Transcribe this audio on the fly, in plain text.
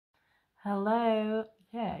Hello.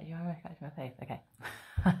 Yeah, you almost got to my face. Okay.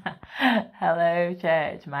 Hello,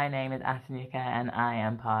 church. My name is Atinuke, and I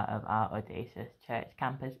am part of our Audacious church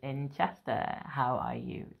campus in Chester. How are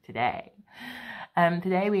you today?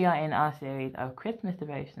 Today we are in our series of Christmas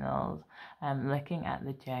devotionals, looking at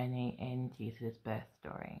the journey in Jesus' birth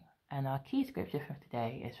story. And our key scripture for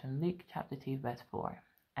today is from Luke chapter 2, verse 4.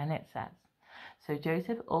 And it says, "So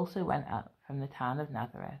Joseph also went up from the town of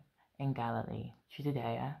Nazareth in Galilee to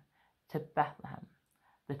Judea, to Bethlehem,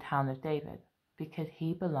 the town of David, because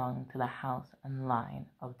he belonged to the house and line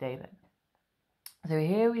of David." So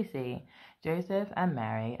here we see Joseph and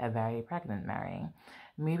Mary, a very pregnant Mary,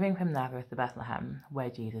 moving from Nazareth to Bethlehem, where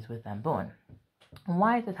Jesus was then born. And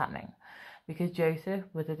why is this happening? Because Joseph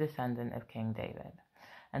was a descendant of King David.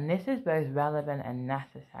 And this is both relevant and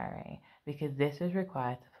necessary because this was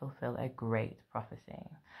required to fulfill a great prophecy,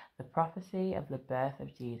 the prophecy of the birth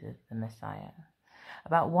of Jesus, the Messiah.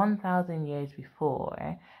 About 1,000 years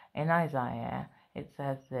before, in Isaiah, it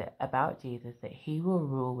says that about Jesus that he will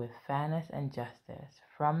rule with fairness and justice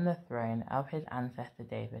from the throne of his ancestor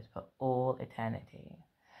David for all eternity.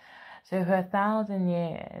 So for 1,000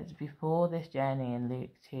 years before this journey in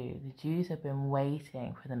Luke 2, the Jews have been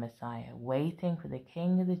waiting for the Messiah, waiting for the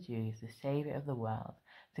King of the Jews, the Savior of the world,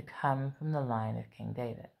 to come from the line of King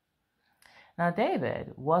David. Now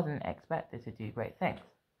David wasn't expected to do great things.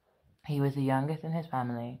 He was the youngest in his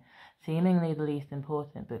family, seemingly the least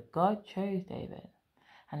important, but God chose David,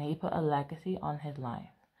 and he put a legacy on his life,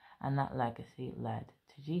 and that legacy led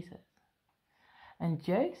to Jesus. And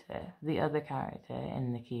Joseph, the other character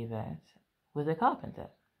in the key verse, was a carpenter.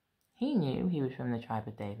 He knew he was from the tribe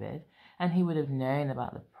of David, and he would have known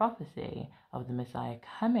about the prophecy of the Messiah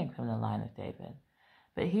coming from the line of David.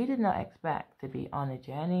 But he did not expect to be on a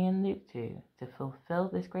journey in Luke 2 to fulfill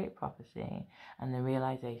this great prophecy and the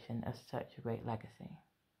realization of such a great legacy.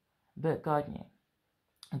 But God knew.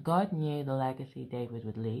 God knew the legacy David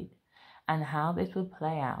would lead and how this would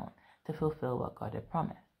play out to fulfill what God had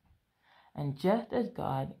promised. And just as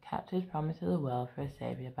God kept his promise to the world for a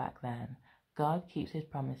Savior back then, God keeps his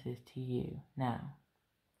promises to you now.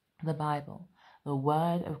 The Bible, the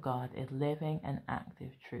Word of God, is living and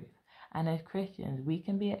active truth. And as Christians, we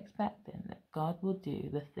can be expectant that God will do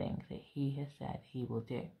the things that he has said he will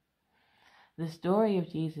do. The story of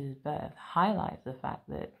Jesus' birth highlights the fact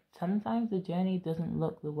that sometimes the journey doesn't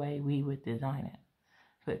look the way we would design it.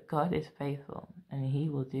 But God is faithful, and he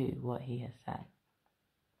will do what he has said.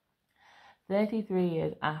 33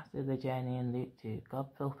 years after the journey in Luke 2,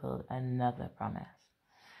 God fulfilled another promise.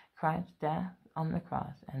 Christ's death on the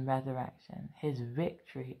cross and resurrection, his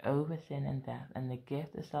victory over sin and death, and the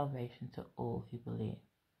gift of salvation to all who believe.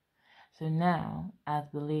 So now, as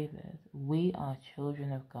believers, we are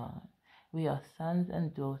children of God. We are sons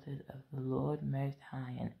and daughters of the Lord Most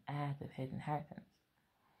High and heirs of his inheritance.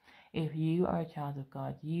 If you are a child of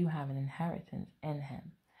God, you have an inheritance in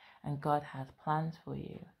him, and God has plans for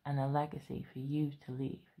you and a legacy for you to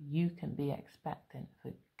leave. You can be expectant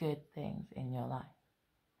for good things in your life.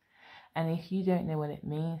 And if you don't know what it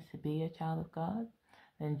means to be a child of God,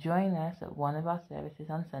 then join us at one of our services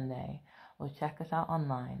on Sunday or check us out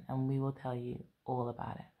online and we will tell you all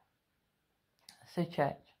about it. So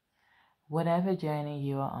church, whatever journey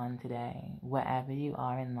you are on today, wherever you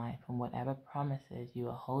are in life and whatever promises you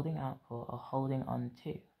are holding out for or holding on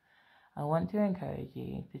to, I want to encourage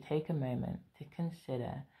you to take a moment to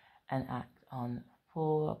consider and act on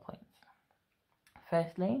 4 points.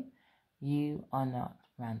 Firstly, you are not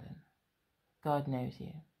random. God knows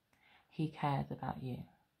you. He cares about you.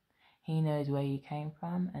 He knows where you came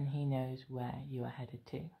from and he knows where you are headed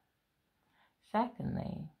to.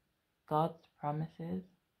 Secondly, God's promises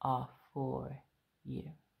are for you.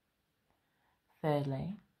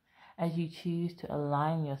 Thirdly, as you choose to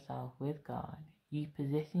align yourself with God, you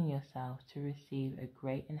position yourself to receive a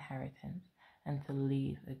great inheritance and to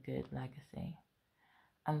leave a good legacy.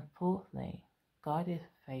 And fourthly, God is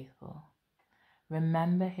faithful.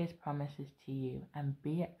 Remember his promises to you and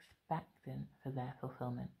be expectant for their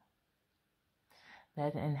fulfillment.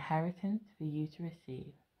 There's an inheritance for you to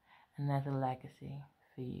receive and there's a legacy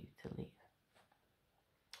for you to leave.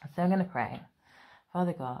 So I'm going to pray.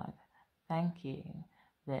 Father God, thank you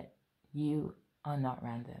that you are not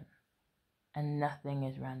random and nothing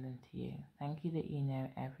is random to you. Thank you that you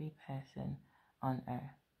know every person on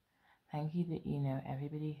earth. Thank you that you know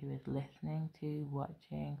everybody who is listening to,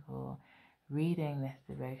 watching, or reading this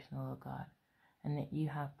devotional, oh God, and that you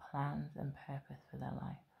have plans and purpose for their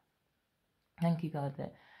life. Thank you, God,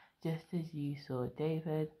 that just as you saw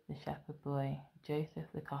David, the shepherd boy,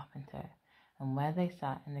 Joseph, the carpenter, and where they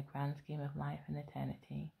sat in the grand scheme of life and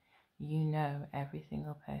eternity, You know every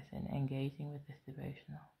single person engaging with this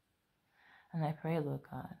devotional. And I pray, Lord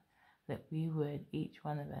God, that we would, each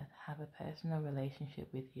one of us, have a personal relationship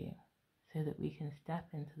with you so that we can step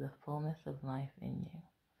into the fullness of life in you,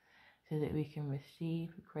 so that we can receive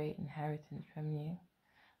great inheritance from you,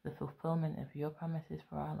 the fulfillment of your promises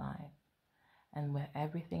for our lives, and with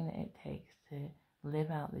everything that it takes to live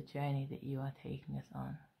out the journey that you are taking us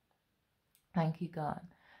on. Thank you, God,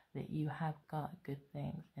 that you have got good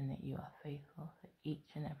things and that you are faithful for each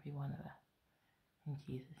and every one of us. In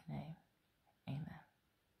Jesus' name, amen.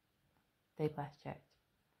 Stay blessed, church.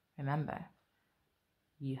 Remember,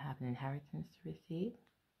 you have an inheritance to receive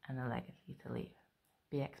and a legacy to leave.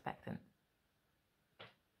 Be expectant.